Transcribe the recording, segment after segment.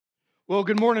Well,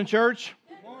 good morning, church.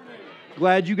 Good morning.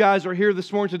 Glad you guys are here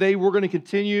this morning. Today, we're going to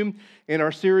continue in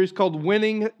our series called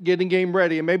Winning, Getting Game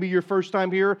Ready. And maybe your first time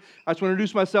here, I just want to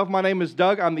introduce myself. My name is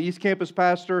Doug. I'm the East Campus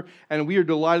pastor, and we are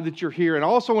delighted that you're here. And I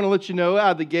also want to let you know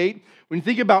out of the gate, when you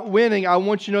think about winning, I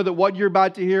want you to know that what you're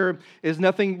about to hear is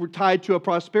nothing tied to a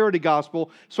prosperity gospel.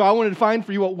 So I want to define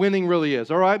for you what winning really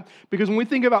is, all right? Because when we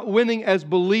think about winning as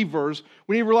believers,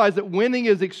 we need to realize that winning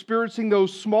is experiencing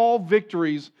those small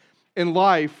victories in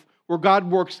life where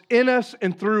God works in us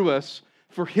and through us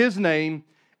for His name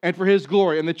and for His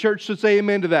glory. And the church should say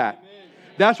amen to that.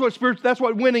 Amen. That's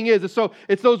what winning is. And so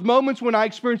it's those moments when I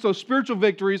experience those spiritual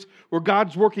victories where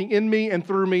God's working in me and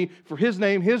through me for His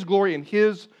name, His glory, and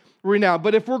His renown.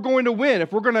 But if we're going to win,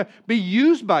 if we're going to be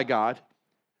used by God,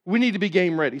 we need to be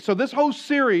game ready. So this whole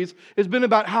series has been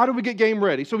about how do we get game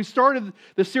ready. So we started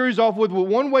the series off with, well,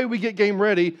 one way we get game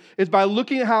ready is by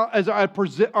looking at how as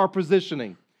our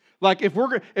positioning. Like if we're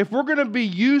going to be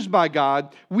used by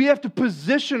God, we have to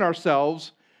position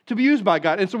ourselves to be used by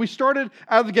God. And so we started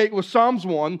out of the gate with Psalms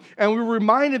 1, and we were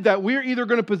reminded that we're either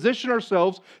going to position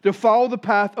ourselves to follow the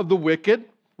path of the wicked,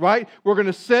 right? We're going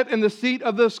to sit in the seat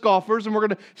of the scoffers, and we're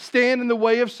going to stand in the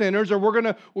way of sinners, or we're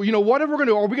going to, whatever we're going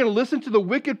to do. Are we going to listen to the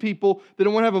wicked people that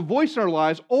don't want to have a voice in our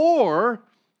lives, or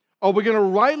are we going to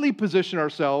rightly position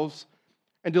ourselves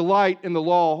and delight in the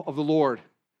law of the Lord,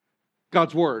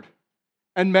 God's Word?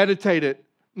 And meditate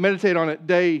on it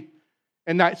day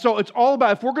and night. So it's all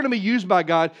about, if we're going to be used by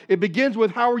God, it begins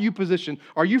with how are you positioned?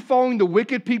 Are you following the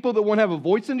wicked people that want to have a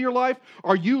voice into your life?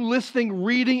 Are you listening,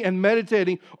 reading, and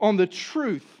meditating on the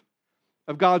truth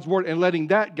of God's Word and letting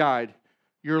that guide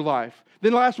your life?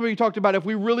 Then last week we talked about if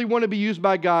we really want to be used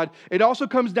by God, it also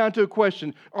comes down to a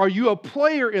question. Are you a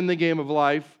player in the game of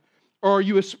life, or are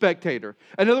you a spectator?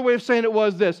 Another way of saying it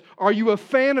was this: are you a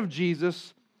fan of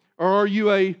Jesus, or are you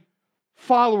a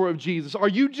follower of Jesus? Are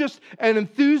you just an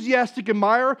enthusiastic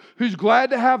admirer who's glad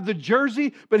to have the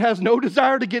jersey but has no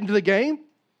desire to get into the game?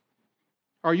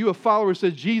 Are you a follower who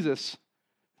says, Jesus,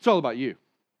 it's all about you.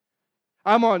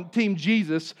 I'm on team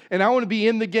Jesus, and I want to be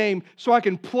in the game so I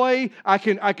can play, I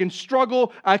can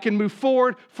struggle, I can move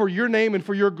forward for your name and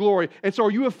for your glory. And so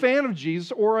are you a fan of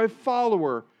Jesus or a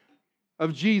follower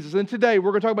of Jesus? And today we're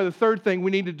going to talk about the third thing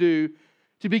we need to do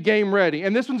to be game ready.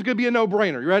 And this one's going to be a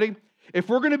no-brainer. You ready? If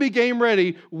we're going to be game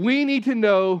ready, we need to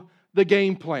know the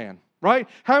game plan, right?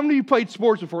 How many of you played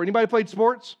sports before? Anybody played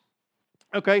sports?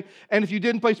 Okay, and if you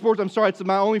didn't play sports, I'm sorry, it's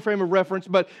my only frame of reference,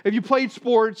 but if you played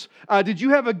sports, did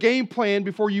you have a game plan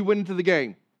before you went into the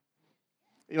game?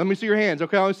 Let me see your hands,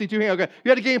 okay? I only see two hands. Okay, you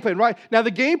had a game plan, right? Now,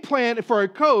 the game plan for a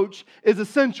coach is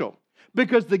essential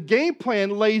because the game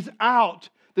plan lays out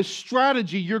the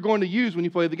strategy you're going to use when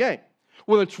you play the game.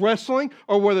 Whether it's wrestling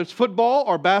or whether it's football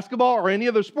or basketball or any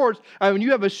other sports, when you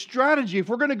have a strategy, if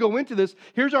we're going to go into this,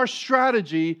 here's our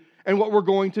strategy and what we're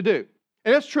going to do.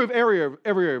 And that's true of every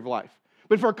area of life.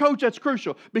 But for a coach, that's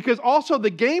crucial because also the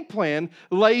game plan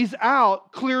lays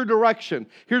out clear direction.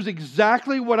 Here's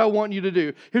exactly what I want you to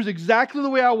do. Here's exactly the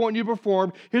way I want you to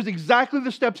perform. Here's exactly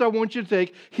the steps I want you to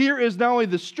take. Here is not only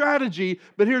the strategy,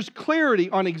 but here's clarity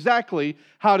on exactly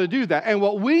how to do that. And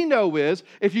what we know is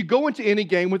if you go into any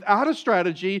game without a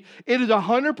strategy, it is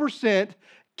 100%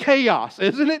 chaos,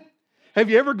 isn't it? Have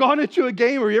you ever gone into a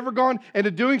game or you ever gone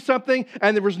into doing something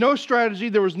and there was no strategy,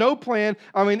 there was no plan?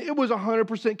 I mean, it was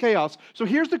 100% chaos. So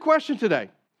here's the question today.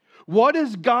 What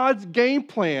is God's game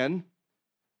plan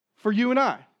for you and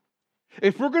I?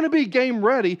 If we're going to be game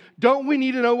ready, don't we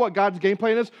need to know what God's game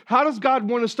plan is? How does God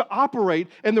want us to operate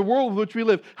in the world in which we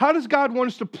live? How does God want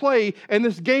us to play in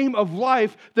this game of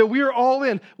life that we are all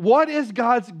in? What is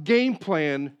God's game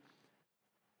plan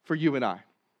for you and I?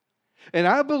 And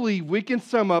I believe we can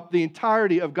sum up the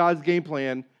entirety of God's game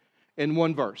plan in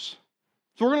one verse.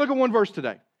 So we're going to look at one verse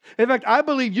today. In fact, I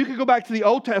believe you could go back to the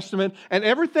Old Testament and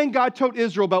everything God told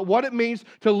Israel about what it means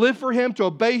to live for Him, to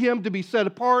obey Him, to be set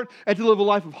apart, and to live a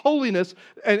life of holiness.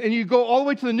 And you go all the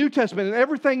way to the New Testament and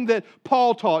everything that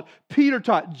Paul taught, Peter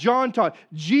taught, John taught,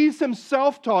 Jesus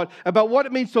Himself taught about what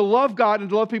it means to love God and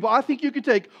to love people. I think you could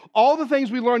take all the things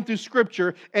we learned through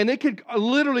Scripture and it could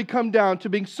literally come down to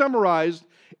being summarized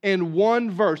in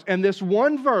one verse. And this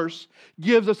one verse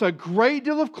gives us a great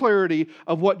deal of clarity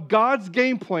of what God's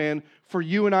game plan for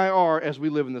you and I are as we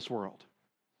live in this world.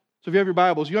 So if you have your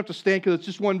Bibles, you don't have to stand because it's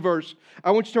just one verse. I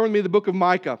want you to turn with me to the book of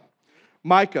Micah.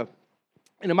 Micah.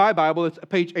 And in my Bible, it's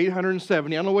page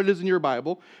 870. I don't know what it is in your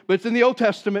Bible, but it's in the Old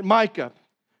Testament, Micah.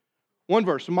 One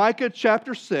verse. Micah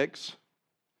chapter 6,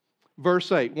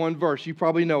 verse 8. One verse. You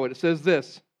probably know it. It says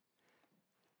this.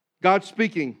 God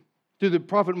speaking through the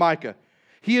prophet Micah.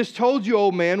 He has told you,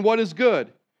 O man, what is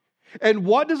good. And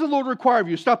what does the Lord require of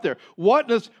you? Stop there.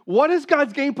 What is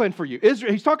God's game plan for you?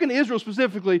 Israel, he's talking to Israel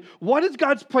specifically. What is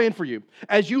God's plan for you?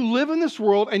 As you live in this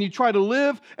world and you try to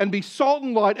live and be salt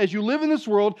and light, as you live in this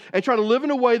world and try to live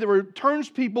in a way that returns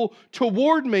people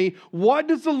toward me, what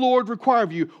does the Lord require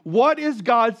of you? What is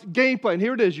God's game plan?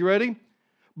 Here it is. You ready?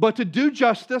 But to do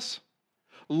justice,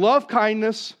 love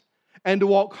kindness, and to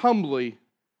walk humbly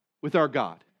with our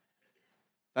God.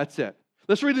 That's it.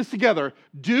 Let's read this together.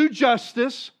 Do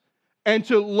justice, and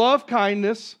to love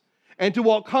kindness, and to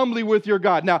walk humbly with your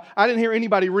God. Now, I didn't hear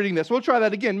anybody reading this. We'll try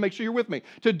that again. Make sure you're with me.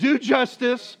 To do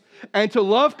justice, and to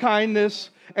love kindness,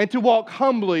 and to walk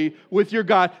humbly with your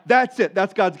God. That's it.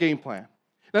 That's God's game plan.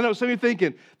 Now, I know some of you are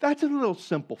thinking, that's a little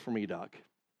simple for me, Doug.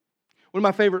 One of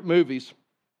my favorite movies,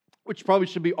 which probably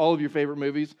should be all of your favorite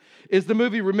movies, is the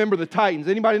movie Remember the Titans.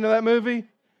 Anybody know that movie?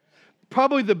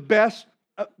 Probably the best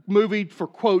movie for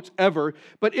quotes ever.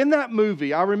 But in that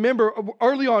movie, I remember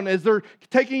early on as they're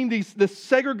taking this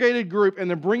segregated group and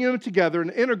they're bringing them together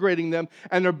and integrating them,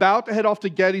 and they're about to head off to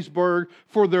Gettysburg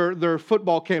for their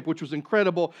football camp, which was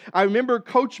incredible. I remember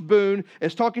Coach Boone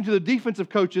is talking to the defensive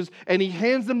coaches, and he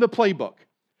hands them the playbook.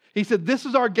 He said, "This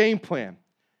is our game plan."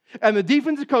 And the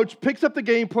defensive coach picks up the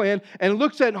game plan and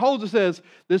looks at it and holds it and says,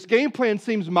 "This game plan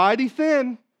seems mighty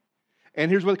thin." And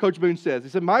here's what Coach Boone says. He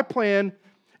said, "My plan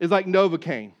is like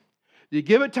Novocaine. You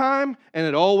give it time, and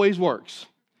it always works."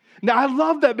 Now, I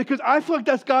love that because I feel like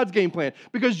that's God's game plan.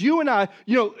 Because you and I,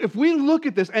 if we look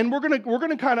at this, and we're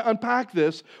gonna kind of unpack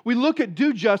this, we look at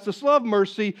do justice, love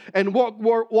mercy, and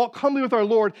walk humbly with our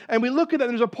Lord, and we look at that,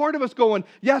 and there's a part of us going,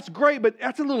 yeah, it's great, but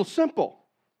that's a little simple.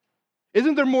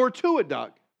 Isn't there more to it,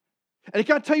 Doug? And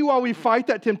can I tell you why we fight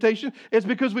that temptation? It's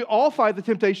because we all fight the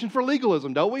temptation for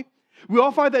legalism, don't we? We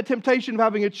all find that temptation of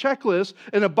having a checklist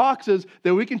and a boxes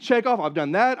that we can check off. I've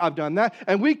done that, I've done that.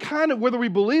 And we kind of, whether we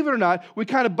believe it or not, we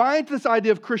kind of buy into this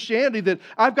idea of Christianity that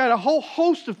I've got a whole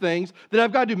host of things that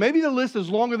I've got to do. Maybe the list is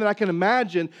longer than I can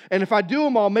imagine. And if I do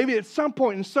them all, maybe at some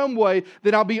point in some way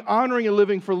that I'll be honoring and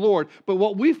living for the Lord. But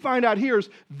what we find out here is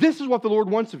this is what the Lord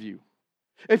wants of you.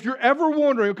 If you're ever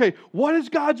wondering, okay, what is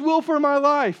God's will for my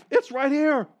life? It's right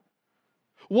here.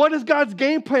 What is God's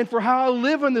game plan for how I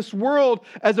live in this world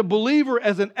as a believer,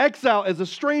 as an exile, as a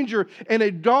stranger in a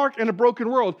dark and a broken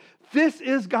world? This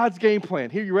is God's game plan.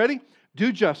 Here, you ready?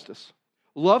 Do justice,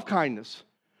 love kindness,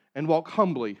 and walk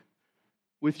humbly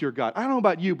with your God. I don't know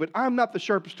about you, but I'm not the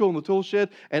sharpest tool in the tool shed,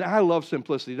 and I love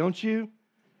simplicity, don't you?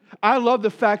 I love the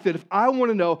fact that if I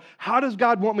want to know how does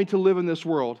God want me to live in this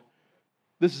world,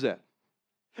 this is it.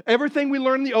 Everything we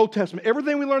learn in the Old Testament,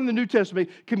 everything we learn in the New Testament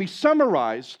can be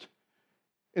summarized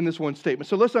in this one statement.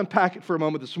 So let's unpack it for a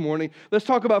moment this morning. Let's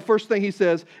talk about first thing he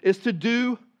says is to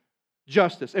do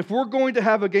justice. If we're going to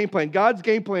have a game plan, God's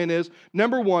game plan is,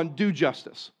 number one, do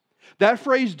justice. That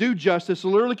phrase, do justice,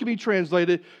 literally can be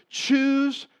translated,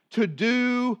 choose to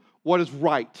do what is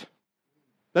right.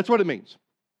 That's what it means.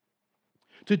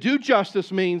 To do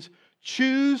justice means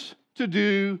choose to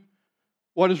do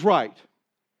what is right.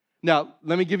 Now,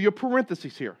 let me give you a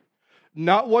parenthesis here.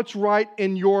 Not what's right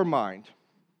in your mind.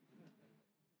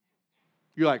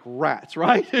 You're like rats,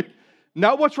 right?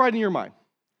 Not what's right in your mind.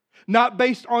 Not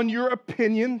based on your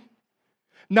opinion.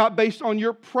 Not based on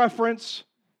your preference.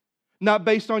 Not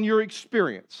based on your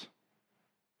experience.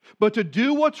 But to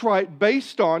do what's right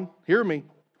based on, hear me,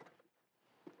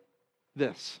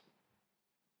 this.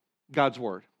 God's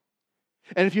Word.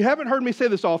 And if you haven't heard me say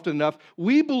this often enough,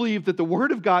 we believe that the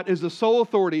Word of God is the sole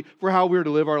authority for how we're to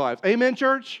live our lives. Amen,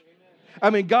 church? I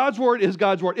mean, God's Word is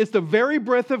God's Word. It's the very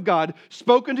breath of God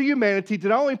spoken to humanity to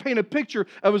not only paint a picture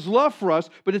of His love for us,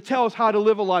 but to tell us how to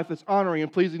live a life that's honoring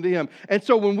and pleasing to Him. And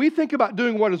so when we think about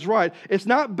doing what is right, it's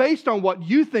not based on what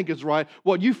you think is right,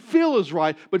 what you feel is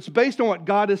right, but it's based on what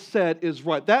God has said is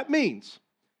right. That means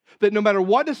that no matter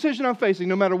what decision I'm facing,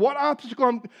 no matter what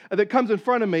obstacle that comes in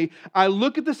front of me, I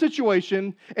look at the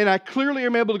situation and I clearly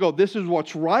am able to go, this is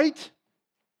what's right,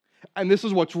 and this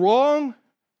is what's wrong,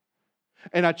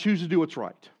 and I choose to do what's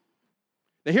right.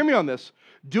 Now hear me on this.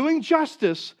 Doing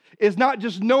justice is not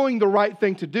just knowing the right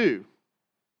thing to do.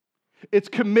 It's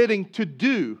committing to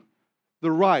do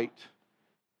the right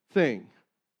thing.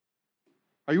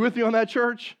 Are you with me on that,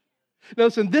 church? Now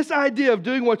listen, this idea of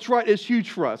doing what's right is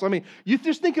huge for us. I mean, you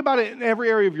just think about it in every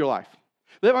area of your life.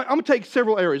 I'm going to take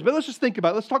several areas, but let's just think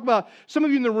about it. Let's talk about, some of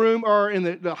you in the room are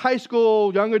in the high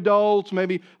school, young adults,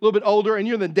 maybe a little bit older, and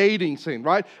you're in the dating scene,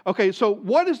 right? Okay, so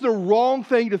what is the wrong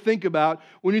thing to think about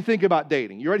when you think about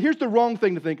dating? You're right. Here's the wrong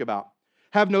thing to think about.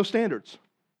 Have no standards.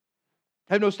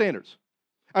 Have no standards.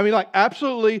 I mean, like,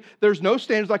 absolutely, there's no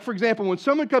standards. Like, for example, when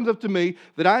someone comes up to me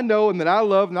that I know and that I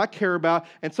love and I care about,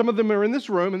 and some of them are in this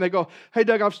room, and they go, hey,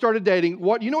 Doug, I've started dating.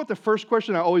 You know what the first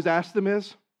question I always ask them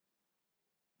is?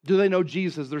 Do they know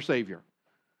Jesus as their Savior?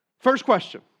 First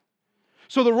question.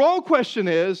 So the wrong question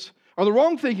is, or the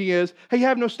wrong thinking is, hey, you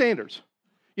have no standards.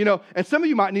 And some of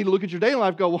you might need to look at your dating life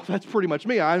and go, well, that's pretty much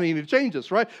me. I need to change this,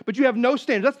 right? But you have no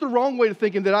standards. That's the wrong way of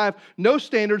thinking, that I have no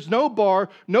standards, no bar,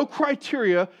 no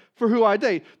criteria for who I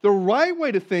date. The right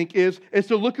way to think is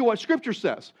to look at what Scripture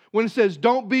says. When it says,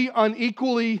 don't be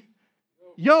unequally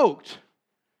yoked.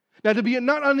 Now, to be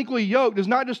not unequally yoked is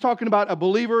not just talking about a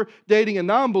believer dating a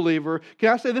non-believer. Can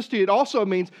I say this to you? It also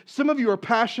means some of you are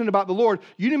passionate about the Lord.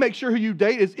 You need to make sure who you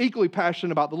date is equally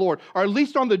passionate about the Lord, or at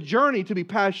least on the journey to be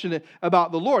passionate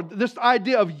about the Lord. This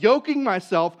idea of yoking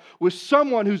myself with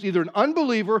someone who's either an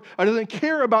unbeliever or doesn't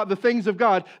care about the things of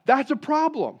God, that's a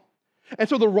problem. And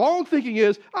so the wrong thinking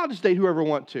is, I'll just date whoever I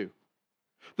want to.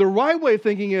 The right way of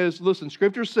thinking is, listen,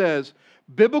 Scripture says,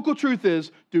 biblical truth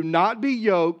is, do not be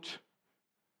yoked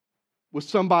with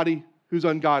somebody who's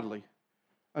ungodly,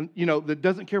 and that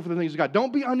doesn't care for the things of God.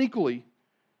 Don't be unequally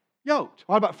yoked.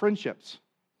 What about friendships?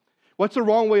 What's the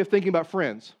wrong way of thinking about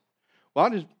friends?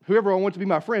 Well, whoever I want to be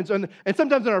my friends. And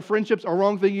sometimes in our friendships, our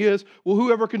wrong thing is, well,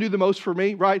 whoever can do the most for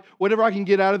me, right? Whatever I can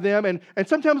get out of them. And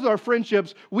sometimes in our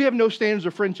friendships, we have no standards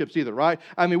of friendships either, right?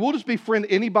 I mean, we'll just befriend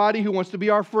anybody who wants to be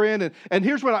our friend. And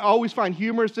here's what I always find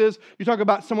humorous is, you talk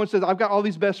about someone says, I've got all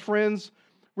these best friends.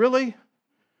 Really?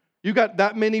 You got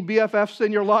that many BFFs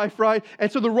in your life, right?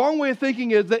 And so the wrong way of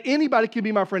thinking is that anybody can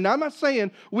be my friend. Now, I'm not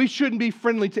saying we shouldn't be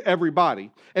friendly to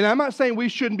everybody. And I'm not saying we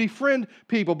shouldn't befriend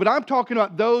people, but I'm talking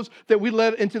about those that we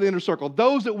let into the inner circle,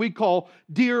 those that we call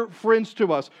dear friends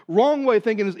to us. Wrong way of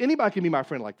thinking is anybody can be my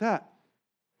friend like that.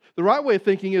 The right way of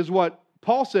thinking is what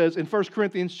Paul says in 1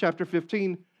 Corinthians chapter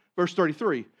 15, verse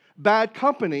 33. Bad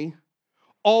company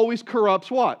always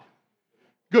corrupts what?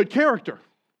 Good character.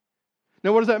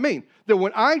 Now, what does that mean? That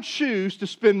when I choose to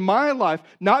spend my life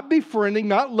not befriending,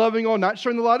 not loving on, not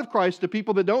sharing the light of Christ to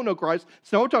people that don't know Christ,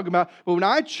 that's not what we're talking about, but when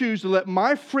I choose to let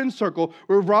my friend circle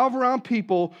revolve around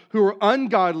people who are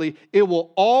ungodly, it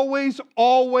will always,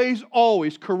 always,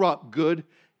 always corrupt good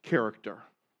character.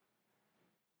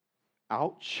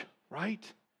 Ouch, right?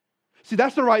 See,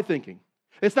 that's the right thinking.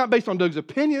 It's not based on Doug's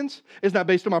opinions. It's not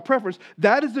based on my preference.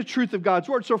 That is the truth of God's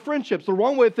word. So friendships, the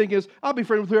wrong way of thinking is, I'll be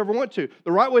friends with whoever I want to.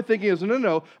 The right way of thinking is,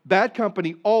 no. Bad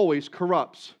company always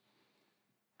corrupts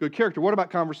good character. What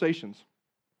about conversations?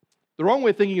 The wrong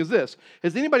way of thinking is this.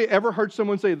 Has anybody ever heard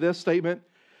someone say this statement?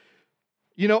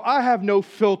 I have no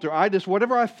filter.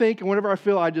 Whatever I think and whatever I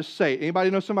feel, I just say it.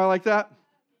 Anybody know somebody like that?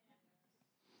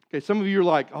 Okay, some of you are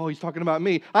like, oh, he's talking about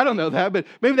me. I don't know that, but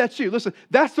maybe that's you. Listen,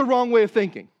 that's the wrong way of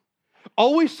thinking.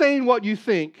 Always saying what you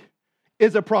think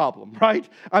is a problem, right?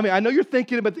 I mean, I know you're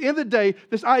thinking it, but at the end of the day,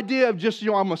 this idea of just, I'm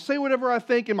going to say whatever I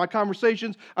think in my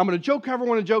conversations, I'm going to joke however I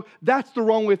want to joke, that's the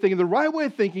wrong way of thinking. The right way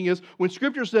of thinking is when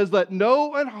Scripture says, let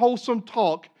no unwholesome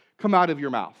talk come out of your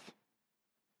mouth,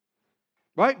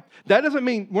 right? That doesn't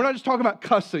mean, we're not just talking about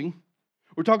cussing.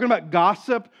 We're talking about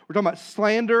gossip. We're talking about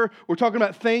slander. We're talking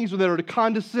about things that are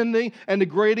condescending and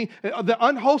degrading. The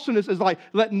unwholesomeness is like,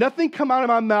 let nothing come out of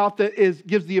my mouth that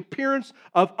gives the appearance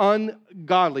of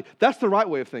ungodly. That's the right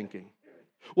way of thinking.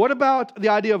 What about the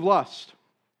idea of lust?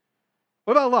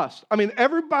 What about lust? I mean,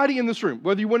 everybody in this room,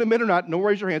 whether you want to admit or not, don't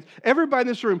raise your hands, everybody in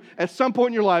this room at some point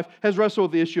in your life has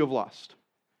wrestled with the issue of lust.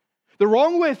 The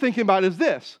wrong way of thinking about it is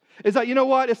this, is that, you know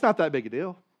what, it's not that big a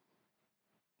deal.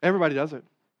 Everybody does it.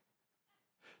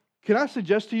 Can I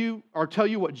suggest to you or tell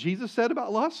you what Jesus said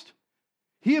about lust?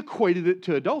 He equated it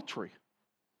to adultery.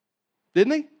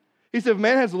 Didn't he? He said, if a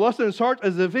man has lust in his heart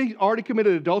as if he already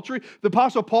committed adultery. The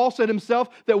Apostle Paul said himself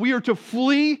that we are to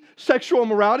flee sexual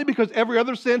immorality because every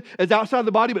other sin is outside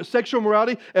the body, but sexual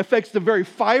immorality affects the very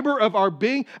fiber of our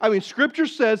being. I mean, Scripture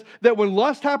says that when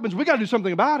lust happens, we got to do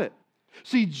something about it.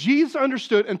 See, Jesus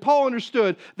understood and Paul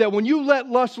understood that when you let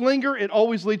lust linger, it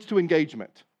always leads to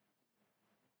engagement.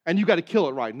 And you got to kill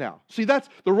it right now. See, that's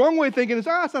the wrong way of thinking is,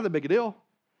 it's not that big a deal.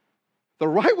 The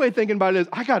right way of thinking about it is,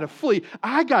 I got to flee.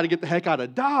 I got to get the heck out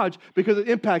of Dodge because it's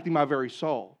impacting my very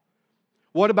soul.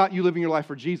 What about you living your life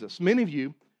for Jesus? Many of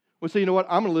you would say, you know what?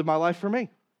 I'm going to live my life for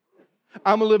me.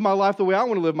 I'm going to live my life the way I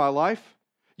want to live my life.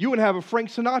 You would have a Frank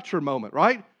Sinatra moment,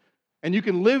 right? And you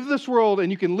can live this world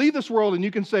and you can leave this world and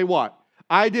you can say what?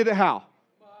 I did it how?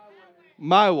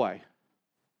 My way.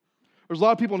 There's a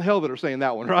lot of people in hell that are saying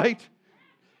that one, right?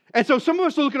 And so some of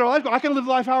us look at our life and go, I can live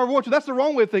life however I want to. That's the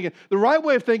wrong way of thinking. The right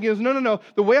way of thinking is, no.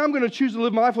 The way I'm going to choose to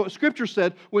live my life, what Scripture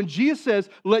said, when Jesus says,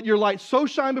 let your light so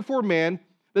shine before man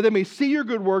that they may see your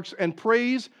good works and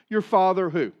praise your Father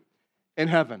who? in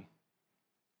heaven.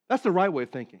 That's the right way of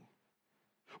thinking.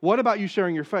 What about you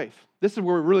sharing your faith? This is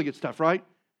where it really gets tough, right?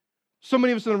 So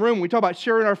many of us in the room, when we talk about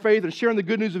sharing our faith and sharing the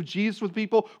good news of Jesus with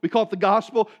people, we call it the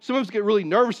gospel. Some of us get really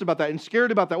nervous about that and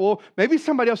scared about that. Well, maybe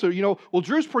somebody else will, well,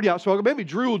 Drew's pretty outspoken. Maybe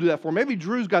Drew will do that for me. Maybe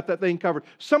Drew's got that thing covered.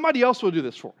 Somebody else will do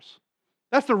this for us.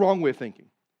 That's the wrong way of thinking.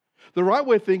 The right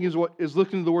way of thinking is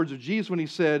looking to the words of Jesus when he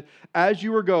said, as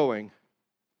you are going,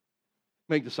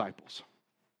 make disciples.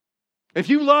 If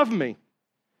you love me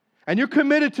and you're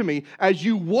committed to me, as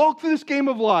you walk through this game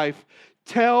of life,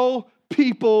 tell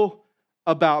people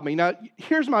about me. Now,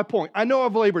 here's my point. I know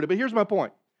I've labored it, but here's my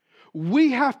point.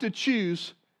 We have to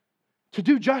choose to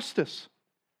do justice.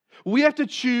 We have to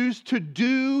choose to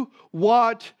do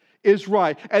what is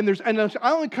right. And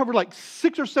I only covered like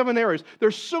 6 or 7 areas.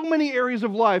 There's so many areas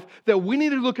of life that we need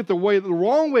to look at the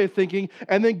wrong way of thinking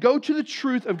and then go to the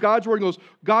truth of God's word and goes,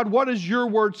 God, what does your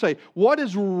word say? What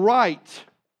is right?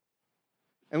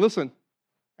 And listen,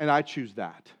 and I choose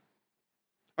that.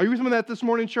 Are you with me on that this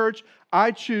morning, church?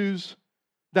 I choose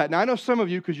that. Now, I know some of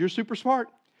you, because you're super smart,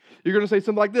 you're going to say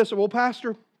something like this. Well,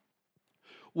 Pastor,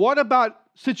 what about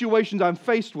situations I'm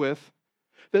faced with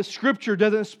that Scripture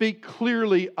doesn't speak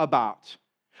clearly about?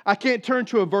 I can't turn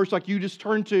to a verse like you just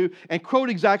turned to and quote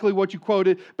exactly what you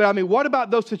quoted, but I mean, what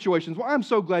about those situations? Well, I'm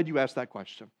so glad you asked that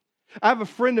question. I have a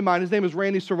friend of mine, his name is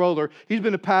Randy Soroller. He's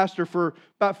been a pastor for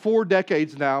about 4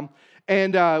 decades now.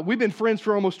 And we've been friends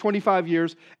for almost 25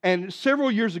 years. And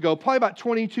several years ago, probably about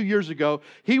 22 years ago,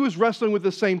 he was wrestling with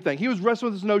the same thing. He was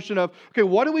wrestling with this notion of, okay,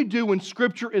 what do we do when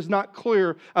Scripture is not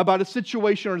clear about a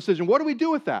situation or a decision? What do we do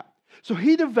with that? So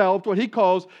he developed what he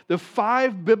calls the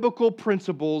 5 biblical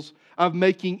principles of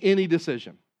making any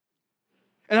decision.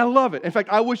 And I love it. In fact,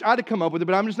 I wish I'd have come up with it,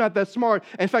 but I'm just not that smart.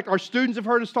 In fact, our students have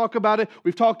heard us talk about it.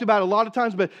 We've talked about it a lot of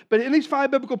times. But in these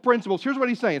 5 biblical principles, here's what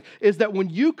he's saying, is that when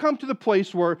you come to the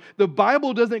place where the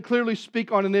Bible doesn't clearly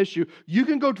speak on an issue, you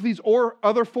can go to these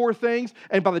other 4 things,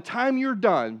 and by the time you're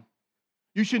done,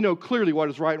 you should know clearly what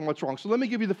is right and what's wrong. So let me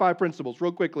give you the 5 principles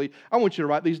real quickly. I want you to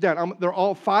write these down. They're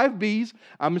all 5 B's.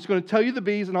 I'm just going to tell you the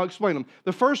B's, and I'll explain them.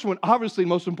 The first one, obviously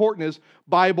most important, is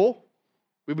Bible.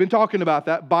 We've been talking about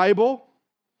that. Bible.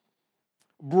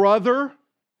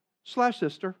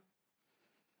 Brother/sister,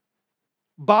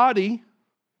 body,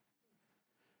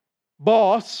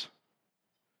 boss,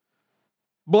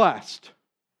 blessed.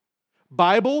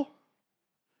 Bible,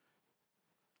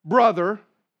 brother,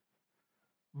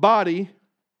 body,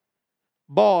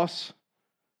 boss,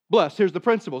 blessed. Here's the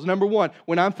principles. Number 1,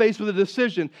 when I'm faced with a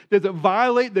decision, does it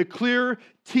violate the clear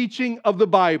teaching of the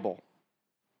Bible?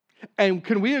 And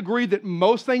can we agree that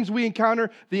most things we encounter,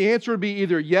 the answer would be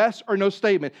either yes or no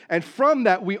statement. And from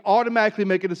that, we automatically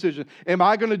make a decision. Am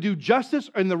I going to do justice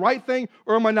and the right thing,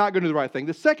 or am I not going to do the right thing?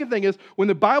 The second thing is, when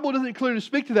the Bible doesn't clearly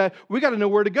speak to that, we got to know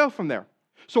where to go from there.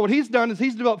 So what he's done is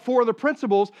he's developed 4 other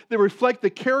principles that reflect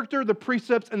the character, the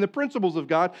precepts, and the principles of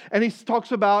God. And he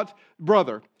talks about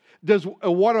brother. Does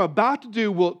what I'm about to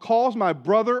do, will it cause my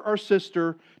brother or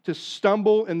sister to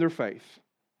stumble in their faith?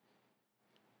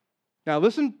 Now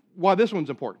listen why this one's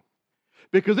important.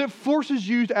 Because it forces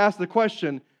you to ask the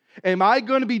question, am I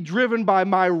going to be driven by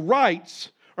my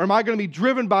rights, or am I going to be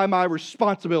driven by my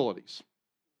responsibilities?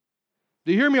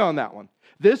 Do you hear me on that one?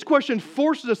 This question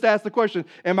forces us to ask the question,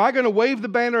 am I going to wave the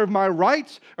banner of my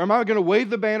rights, or am I going to wave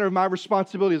the banner of my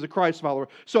responsibility as a Christ follower?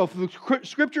 So if the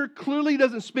Scripture clearly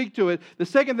doesn't speak to it, the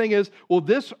second thing is, will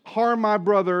this harm my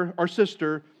brother or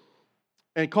sister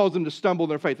and cause them to stumble in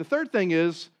their faith? The third thing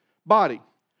is body.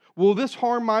 Will this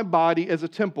harm my body as a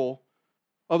temple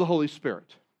of the Holy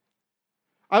Spirit?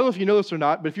 I don't know if you know this or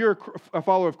not, but if you're a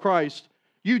follower of Christ,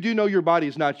 you do know your body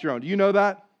is not your own. Do you know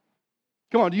that?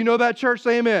 Come on, do you know that, church?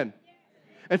 Say amen.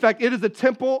 In fact, it is the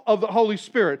temple of the Holy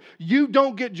Spirit. You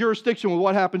don't get jurisdiction with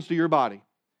what happens to your body.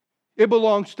 It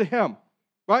belongs to Him,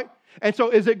 right? And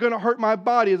so is it going to hurt my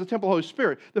body as a temple of the Holy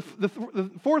Spirit?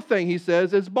 The fourth thing he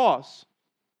says is boss.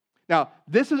 Now,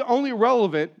 this is only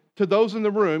relevant to those in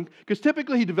the room, because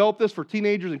typically he developed this for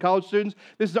teenagers and college students.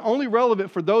 This is only relevant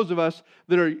for those of us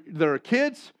that are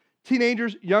kids,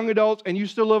 teenagers, young adults, and you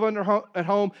still live at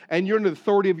home, and you're under the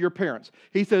authority of your parents.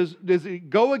 He says, does it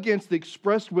go against the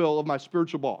expressed will of my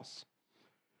spiritual boss?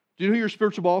 Do you know who your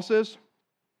spiritual boss is?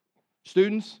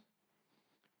 Students?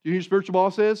 Do you know who your spiritual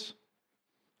boss is?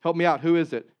 Help me out. Who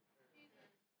is it?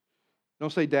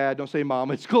 Don't say dad. Don't say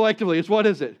mom. It's collectively. It's what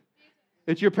is it?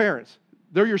 It's your parents.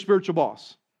 They're your spiritual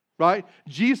boss, right?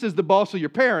 Jesus is the boss of your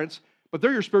parents, but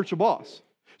they're your spiritual boss.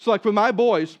 So like with my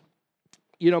boys,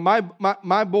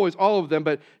 my boys, all of them,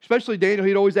 but especially Daniel,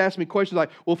 he'd always ask me questions like,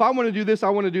 well, if I want to do this, I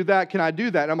want to do that, can I do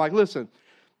that? And I'm like, listen,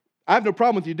 I have no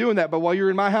problem with you doing that, but while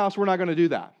you're in my house, we're not going to do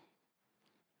that.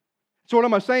 So what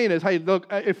am I saying is, hey,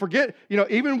 look, forget,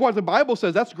 even what the Bible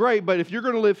says, that's great, but if you're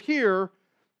going to live here,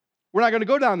 we're not going to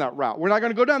go down that route. We're not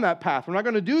going to go down that path. We're not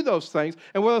going to do those things.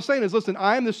 And what I'm saying is, listen,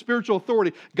 I am the spiritual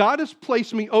authority. God has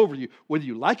placed me over you, whether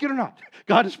you like it or not.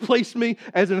 God has placed me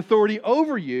as an authority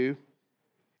over you.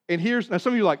 And now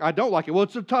some of you are like, I don't like it. Well,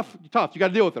 it's tough. You got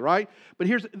to deal with it, right? But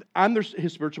I'm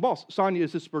his spiritual boss. Sonia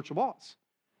is his spiritual boss.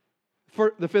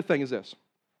 The fifth thing is this.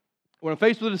 When I'm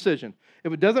faced with a decision,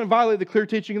 if it doesn't violate the clear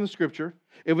teaching in the Scripture,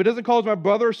 if it doesn't cause my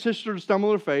brother or sister to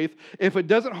stumble in their faith, if it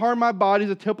doesn't harm my body as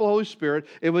a temple of the Holy Spirit,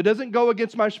 if it doesn't go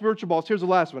against my spiritual boss, here's the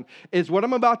last one, is what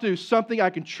I'm about to do something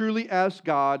I can truly ask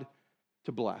God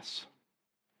to bless?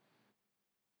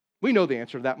 We know the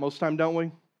answer to that most of the time, don't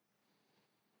we?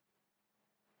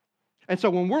 And so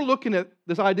when we're looking at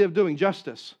this idea of doing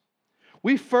justice,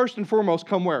 we first and foremost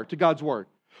come where? To God's Word.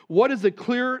 What is the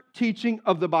clear teaching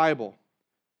of the Bible?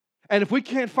 And if we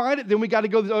can't find it, then we got to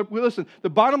go these other. Listen, the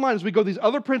bottom line is we go these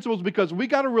other principles because we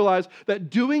got to realize that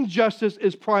doing justice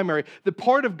is primary. The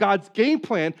part of God's game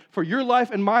plan for your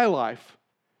life and my life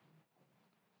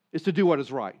is to do what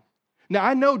is right. Now,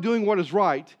 I know doing what is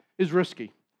right is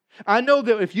risky. I know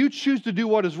that if you choose to do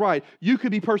what is right, you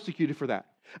could be persecuted for that.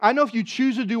 I know if you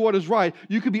choose to do what is right,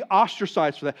 you could be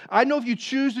ostracized for that. I know if you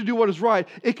choose to do what is right,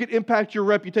 it could impact your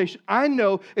reputation. I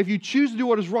know if you choose to do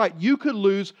what is right, you could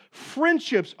lose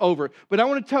friendships over it. But I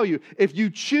want to tell you, if you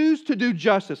choose to do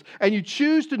justice and you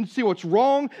choose to see what's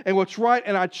wrong and what's right,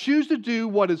 and I choose to do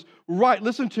what is right,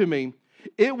 listen to me,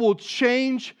 it will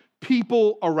change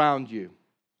people around you.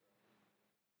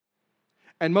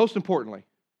 And most importantly,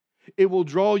 it will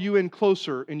draw you in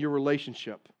closer in your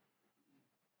relationship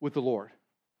with the Lord.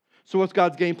 So what's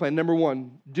God's game plan? Number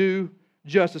one, do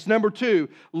justice. Number two,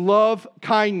 love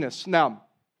kindness. Now,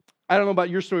 I don't know about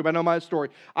your story, but I know my story.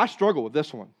 I struggle with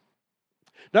this one.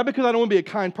 Not because I don't want to be a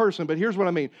kind person, but here's what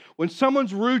I mean. When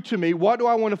someone's rude to me, what do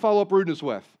I want to follow up rudeness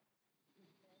with?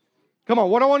 Come on,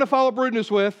 what do I want to follow up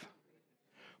rudeness with?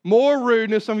 More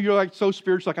rudeness. Some of you are like so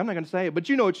spiritual, like I'm not going to say it, but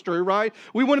you know it's true, right?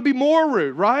 We want to be more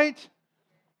rude, right?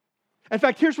 In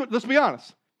fact, let's be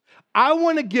honest. I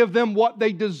want to give them what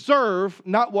they deserve,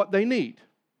 not what they need.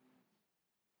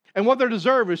 And what they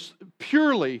deserve is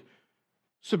purely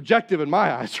subjective in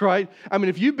my eyes, right? I mean,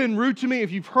 if you've been rude to me,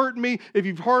 if you've hurt me, if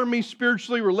you've harmed me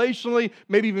spiritually, relationally,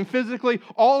 maybe even physically,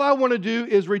 all I want to do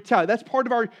is retaliate. That's part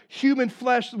of our human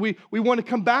flesh. We want to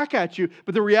come back at you.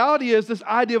 But the reality is this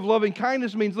idea of loving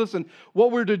kindness means, listen,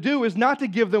 what we're to do is not to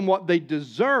give them what they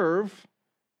deserve,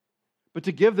 but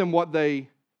to give them what they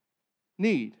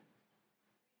need.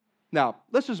 Now,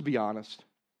 let's just be honest.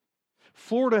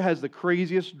 Florida has the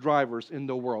craziest drivers in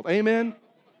the world. Amen?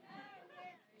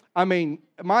 I mean,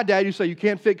 my dad used to say you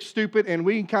can't fix stupid, and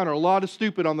we encounter a lot of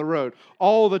stupid on the road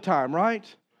all the time, right?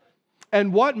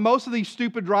 And what most of these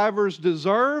stupid drivers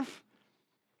deserve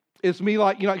is me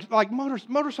like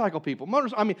motorcycle people.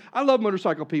 I love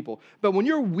motorcycle people. But when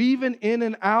you're weaving in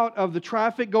and out of the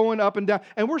traffic going up and down,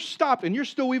 and we're stopped and you're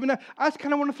still weaving out, I just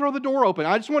kind of want to throw the door open.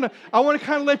 I want to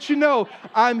kind of let you know,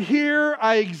 I'm here,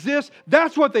 I exist.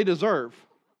 That's what they deserve.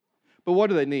 But what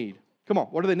do they need? Come on,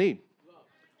 what do they need?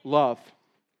 Love.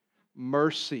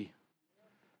 Mercy.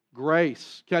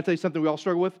 Grace. Can I tell you something we all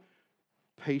struggle with?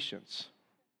 Patience.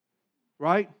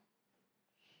 Right?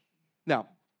 Now,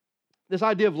 this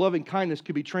idea of loving kindness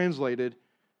could be translated,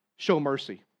 show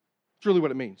mercy. It's really what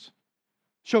it means.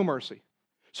 Show mercy.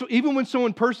 So even when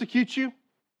someone persecutes you,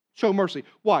 show mercy.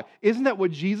 Why? Isn't that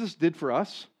what Jesus did for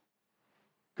us?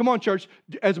 Come on, church.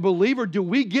 As a believer, do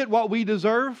we get what we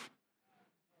deserve?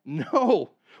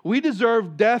 No. We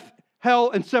deserve death,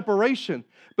 hell, and separation.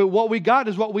 But what we got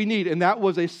is what we need, and that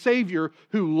was a Savior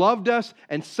who loved us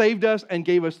and saved us and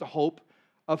gave us the hope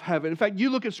of heaven. In fact, you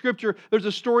look at Scripture, there's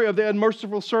a story of the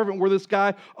unmerciful servant where this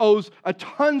guy owes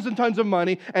tons and tons of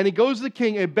money, and he goes to the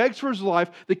king and begs for his life.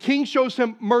 The king shows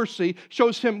him mercy,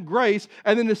 shows him grace,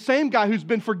 and then the same guy who's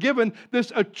been forgiven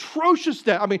this atrocious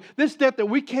debt, this debt that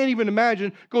we can't even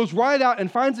imagine, goes right out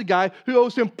and finds a guy who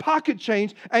owes him pocket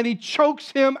change, and he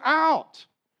chokes him out.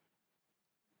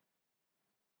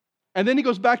 And then he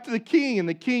goes back to the king, and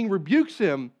the king rebukes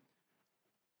him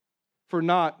for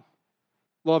not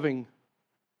loving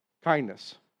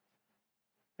kindness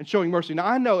and showing mercy. Now,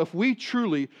 I know if we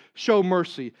truly show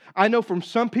mercy, I know from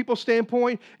some people's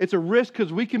standpoint, it's a risk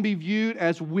because we can be viewed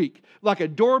as weak. Like a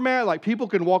doormat, like people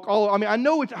can walk all over. I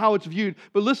know how it's viewed,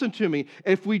 but listen to me.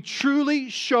 If we truly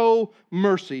show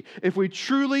mercy, if we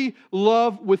truly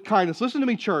love with kindness, listen to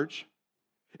me, church.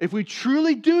 If we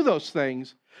truly do those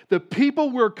things, the people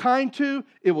we're kind to,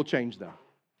 it will change them.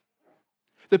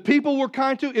 The people we're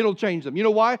kind to, it'll change them. You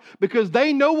know why? Because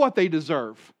they know what they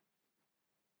deserve.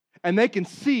 And they can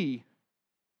see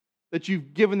that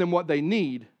you've given them what they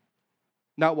need,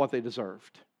 not what they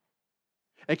deserved.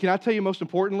 And can I tell you most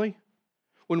importantly,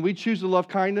 when we choose to love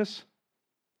kindness,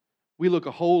 we look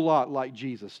a whole lot like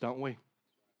Jesus, don't we?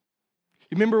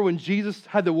 You remember when Jesus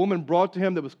had the woman brought to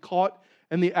him that was caught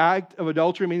in the act of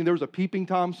adultery, meaning there was a peeping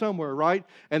Tom somewhere, right?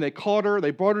 And they caught her,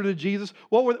 they brought her to Jesus.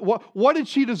 What did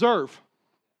she deserve?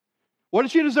 What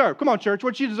did she deserve? Come on, church,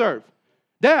 what did she deserve?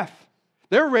 Death.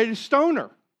 They were ready to stone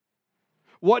her.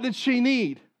 What did she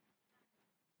need?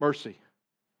 Mercy.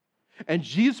 And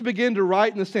Jesus began to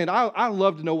write in the sand. I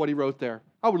love to know what he wrote there.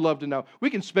 I would love to know. We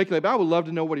can speculate, but I would love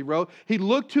to know what he wrote. He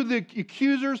looked to the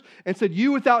accusers and said,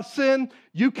 you without sin,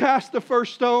 you cast the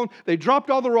first stone. They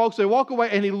dropped all the rocks. They walk away,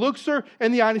 and he looks her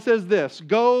in the eye and he says this,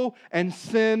 go and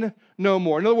sin no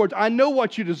more. In other words, I know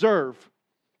what you deserve,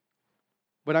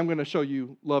 but I'm going to show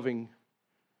you loving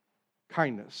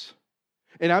kindness.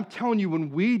 And I'm telling you, when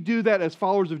we do that as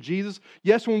followers of Jesus,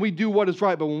 yes, when we do what is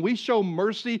right, but when we show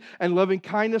mercy and loving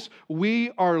kindness, we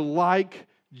are like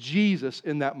Jesus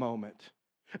in that moment.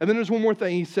 And then there's one more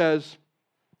thing. He says,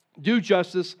 do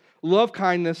justice, love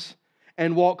kindness,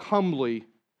 and walk humbly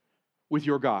with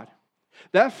your God.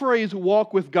 That phrase,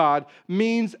 walk with God,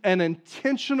 means an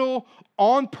intentional,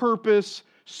 on purpose,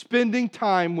 spending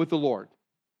time with the Lord.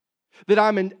 That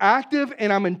I'm active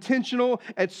and I'm intentional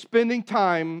at spending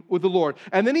time with the Lord.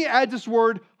 And then he adds this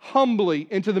word humbly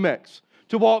into the mix.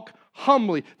 To walk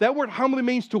humbly. That word humbly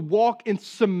means to walk in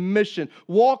submission.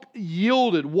 Walk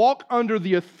yielded. Walk under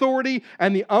the authority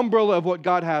and the umbrella of what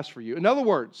God has for you. In other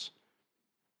words,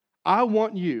 I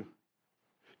want you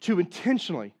to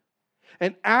intentionally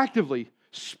and actively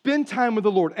spend time with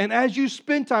the Lord. And as you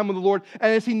spend time with the Lord,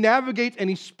 and as he navigates and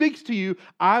he speaks to you,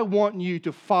 I want you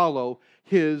to follow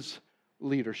his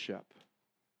leadership.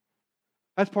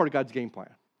 That's part of God's game plan.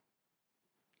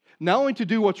 Not only to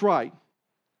do what's right,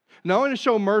 not only to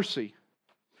show mercy,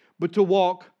 but to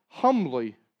walk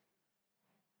humbly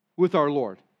with our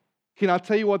Lord. Can I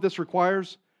tell you what this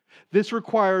requires? This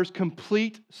requires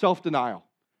complete self-denial.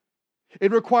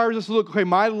 It requires us to look, okay,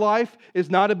 my life is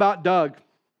not about Doug.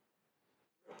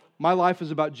 My life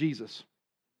is about Jesus.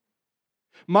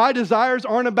 My desires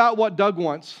aren't about what Doug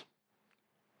wants.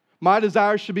 My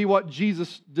desires should be what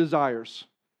Jesus desires.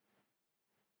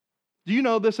 Do you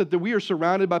know this, that we are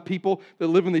surrounded by people that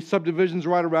live in these subdivisions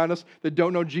right around us that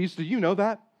don't know Jesus? Do you know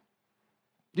that?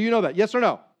 Do you know that? Yes or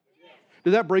no? Yes.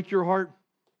 Does that break your heart?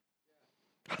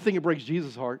 I think it breaks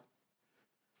Jesus' heart.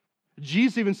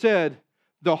 Jesus even said,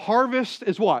 the harvest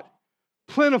is what?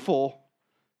 Plentiful,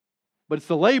 but it's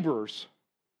the laborers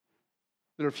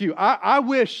that are few. I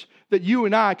wish that you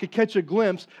and I could catch a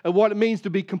glimpse of what it means to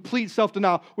be complete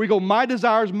self-denial. We go, my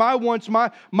desires, my wants,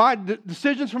 my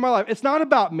decisions for my life. It's not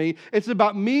about me. It's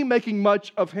about me making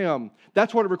much of him.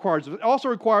 That's what it requires. It also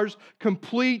requires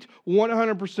complete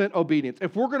 100% obedience.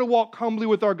 If we're going to walk humbly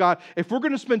with our God, if we're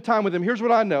going to spend time with him, here's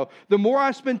what I know. The more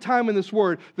I spend time in this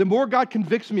word, the more God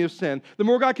convicts me of sin. The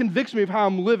more God convicts me of how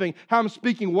I'm living, how I'm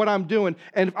speaking, what I'm doing.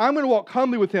 And if I'm going to walk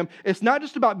humbly with him, it's not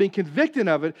just about being convicted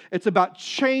of it. It's about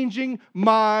changing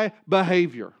my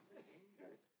behavior,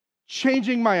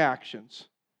 changing my actions.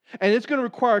 And it's going to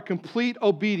require complete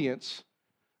obedience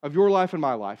of your life and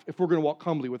my life if we're going to walk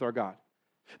humbly with our God.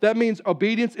 That means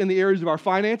obedience in the areas of our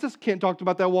finances. Kent talked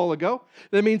about that a while ago.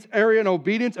 That means area and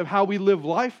obedience of how we live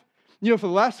life. You know, for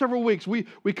the last several weeks, we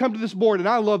come to this board, and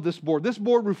I love this board. This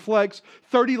board reflects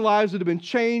 30 lives that have been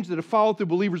changed, that have followed through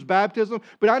believers' baptism.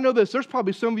 But I know this, there's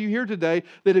probably some of you here today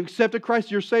that have accepted Christ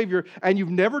as your Savior, and you've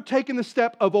never taken the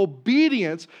step of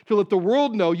obedience to let the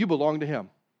world know you belong to him.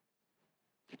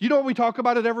 You know what we talk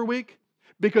about it every week?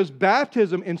 Because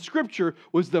baptism in Scripture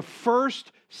was the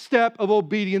first step of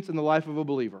obedience in the life of a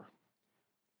believer.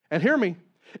 And hear me,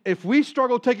 if we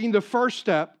struggle taking the first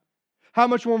step, how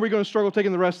much more are we going to struggle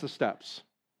taking the rest of the steps?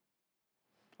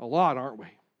 A lot, aren't we?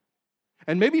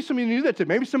 And maybe some of you knew that too.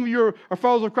 Maybe some of you are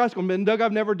followers of Christ going, Doug,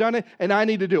 I've never done it, and I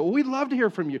need to do it. Well, we'd love to hear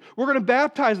from you. We're going to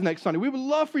baptize next Sunday. We would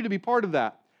love for you to be part of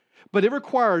that. But it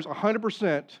requires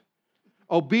 100%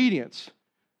 obedience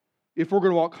if we're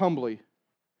going to walk humbly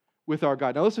with our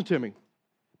God. Now listen to me.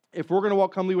 If we're going to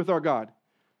walk humbly with our God,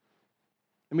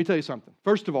 let me tell you something.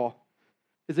 First of all,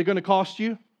 is it going to cost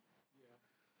you?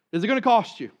 Is it going to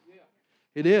cost you?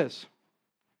 It is.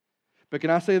 But can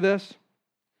I say this?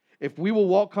 If we will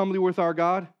walk humbly with our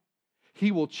God,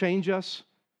 he will change us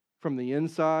from the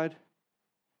inside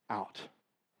out.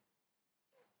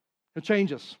 He'll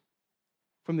change us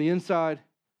from the inside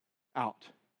out.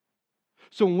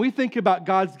 So when we think about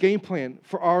God's game plan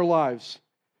for our lives,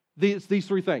 these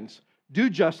three things: do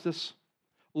justice,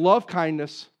 love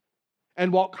kindness,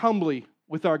 and walk humbly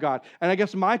with our God. And I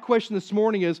guess my question this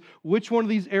morning is, which one of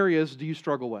these areas do you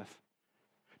struggle with?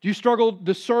 Do you struggle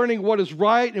discerning what is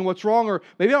right and what's wrong? Or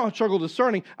maybe I don't struggle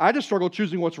discerning, I just struggle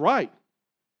choosing what's right.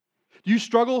 Do you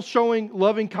struggle showing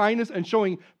loving kindness and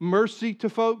showing mercy to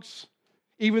folks,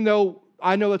 even though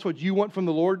I know that's what you want from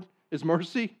the Lord is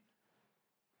mercy?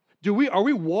 Are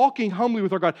we walking humbly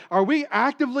with our God? Are we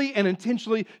actively and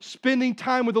intentionally spending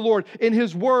time with the Lord in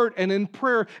His Word and in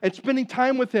prayer and spending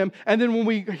time with Him? And then when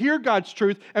we hear God's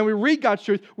truth and we read God's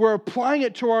truth, we're applying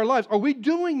it to our lives. Are we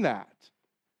doing that?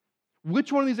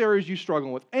 Which one of these areas are you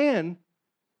struggling with? And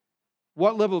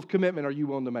what level of commitment are you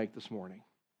willing to make this morning?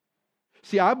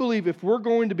 See, I believe if we're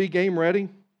going to be game ready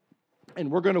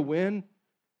and we're going to win,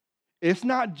 it's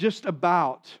not just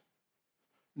about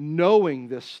knowing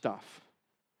this stuff.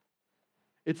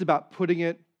 It's about putting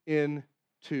it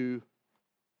into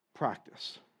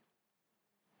practice.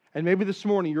 And maybe this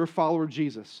morning you're a follower of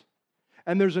Jesus,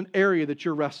 and there's an area that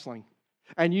you're wrestling.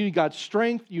 And you need God's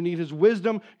strength, you need His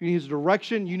wisdom, you need His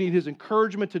direction, you need His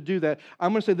encouragement to do that.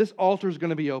 I'm going to say this altar is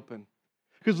going to be open.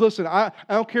 Because listen, I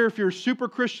don't care if you're a super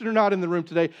Christian or not in the room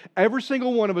today, every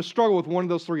single one of us struggle with one of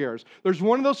those three areas. There's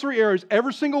one of those three areas,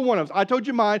 every single one of us. I told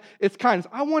you mine, it's kindness.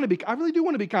 I really do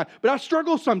want to be kind, but I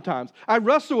struggle sometimes. I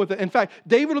wrestle with it. In fact,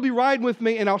 David will be riding with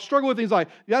me and I'll struggle with it. He's like,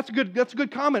 that's a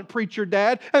good comment, preacher,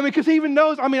 Dad. Because he even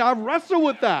knows, I wrestle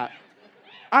with that.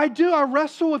 I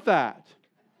wrestle with that.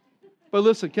 But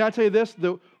listen, can I tell you this?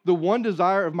 The one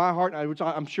desire of my heart, which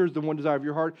I'm sure is the one desire of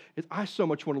your heart, is I so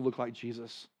much want to look like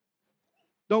Jesus.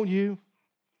 Don't you?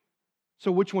 So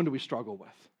which one do we struggle with?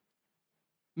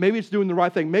 Maybe it's doing the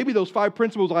right thing. Maybe those 5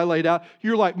 principles I laid out,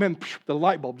 you're like, man, the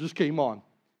light bulb just came on.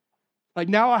 Like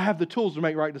now I have the tools to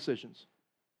make right decisions.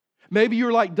 Maybe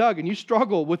you're like Doug and you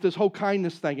struggle with this whole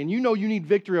kindness thing and you know you need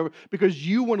victory over it because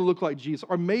you want to look like Jesus.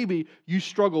 Or maybe you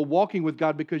struggle walking with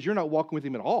God because you're not walking with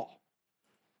Him at all.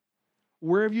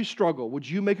 Wherever you struggle, would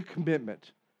you make a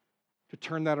commitment to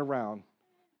turn that around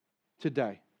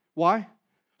today? Why?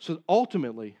 So that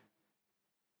ultimately,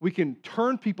 we can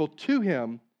turn people to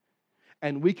Him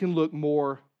and we can look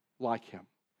more like Him.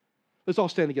 Let's all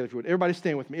stand together if you would. Everybody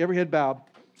stand with me. Every head bowed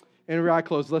and every eye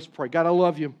closed. Let's pray. God, I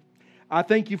love You. I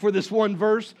thank You for this one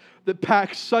verse that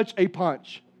packs such a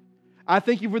punch. I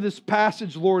thank You for this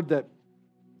passage, Lord, that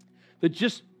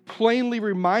just plainly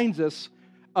reminds us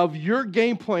of Your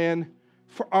game plan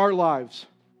for our lives.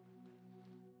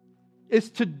 It's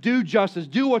to do justice,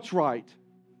 do what's right,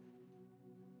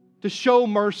 to show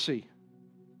mercy,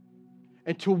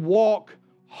 and to walk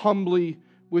humbly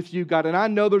with You, God. And I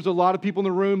know there's a lot of people in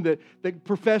the room that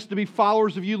profess to be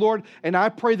followers of You, Lord, and I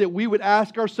pray that we would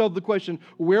ask ourselves the question,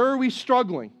 where are we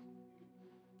struggling?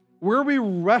 Where are we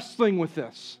wrestling with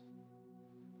this?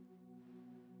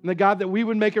 And that, God, that we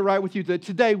would make it right with You, that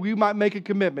today we might make a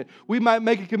commitment. We might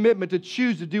make a commitment to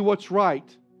choose to do what's right,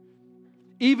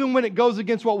 even when it goes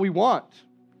against what we want.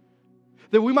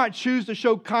 That we might choose to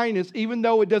show kindness even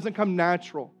though it doesn't come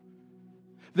natural.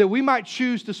 That we might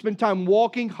choose to spend time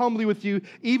walking humbly with You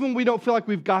even when we don't feel like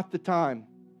we've got the time.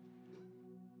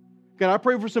 God, I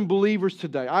pray for some believers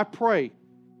today. I pray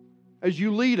as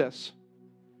You lead us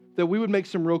that we would make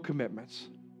some real commitments.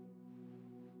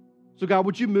 So God,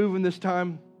 would You move in this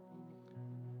time?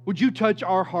 Would You touch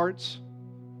our hearts?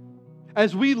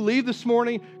 As we leave this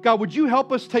morning, God, would You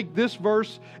help us take this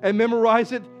verse and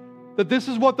memorize it? That this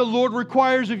is what the Lord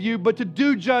requires of you, but to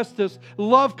do justice,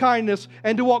 love kindness,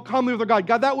 and to walk humbly with our God.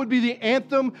 God, that would be the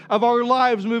anthem of our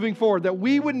lives moving forward. That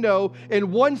we would know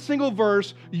in one single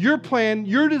verse Your plan,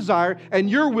 Your desire, and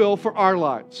Your will for our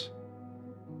lives.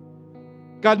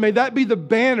 God, may that be the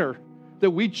banner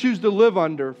that we choose to live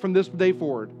under from this day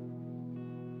forward.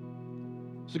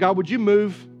 So God, would You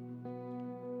move?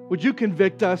 Would You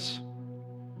convict us?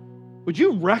 Would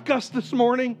You wreck us this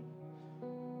morning?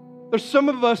 There's some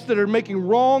of us that are making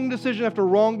wrong decision after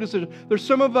wrong decision. There's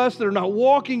some of us that are not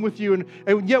walking with You,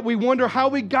 and yet we wonder how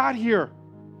we got here.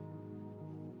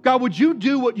 God, would You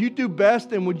do what You do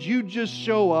best, and would You just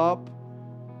show up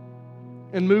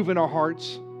and move in our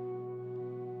hearts?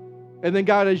 And then,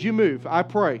 God, as You move, I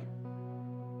pray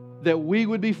that we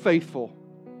would be faithful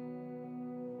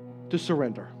to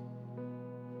surrender.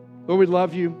 Lord, we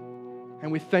love You,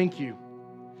 and we thank You.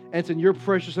 And it's in Your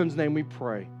precious Son's name we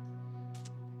pray.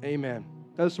 Amen.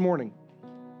 Now this morning,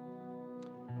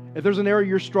 if there's an area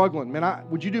you're struggling, man,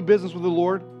 would you do business with the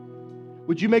Lord?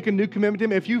 Would you make a new commitment to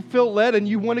Him? If you feel led and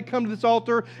you want to come to this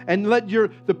altar and let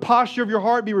the posture of your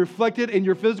heart be reflected in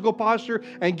your physical posture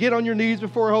and get on your knees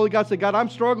before a holy God, say, God, I'm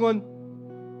struggling.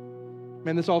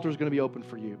 Man, this altar is going to be open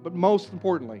for you. But most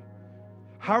importantly,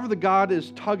 however the God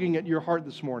is tugging at your heart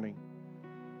this morning,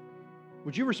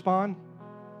 would you respond?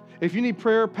 If you need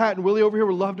prayer, Pat and Willie over here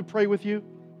would love to pray with you.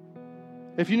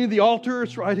 If you need the altar,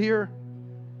 it's right here.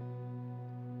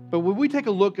 But when we take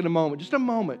a look in a moment, just a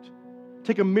moment,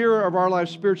 take a mirror of our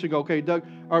lives spiritually and go, okay, Doug,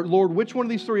 our Lord, which one of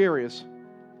these 3 areas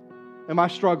am I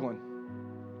struggling?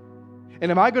 And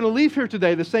am I going to leave here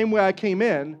today the same way I came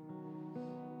in?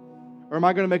 Or am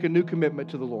I going to make a new commitment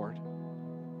to the Lord?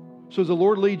 So as the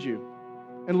Lord leads you,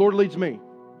 and the Lord leads me,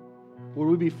 will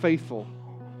we be faithful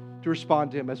to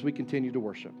respond to Him as we continue to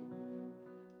worship?